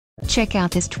Check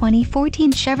out this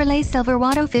 2014 Chevrolet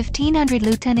Silverado 1500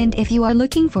 Lieutenant. If you are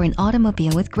looking for an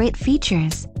automobile with great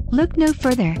features, look no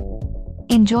further.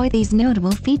 Enjoy these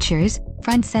notable features: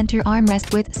 front center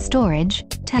armrest with storage,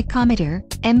 tachometer,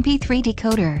 MP3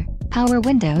 decoder, power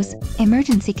windows,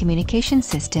 emergency communication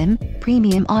system,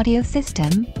 premium audio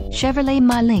system, Chevrolet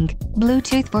MyLink,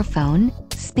 Bluetooth for phone,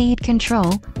 speed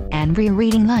control, and rear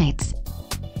reading lights.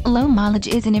 Low mileage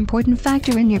is an important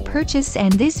factor in your purchase,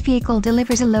 and this vehicle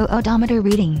delivers a low odometer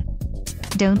reading.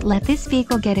 Don't let this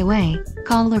vehicle get away.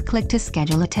 Call or click to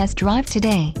schedule a test drive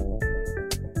today.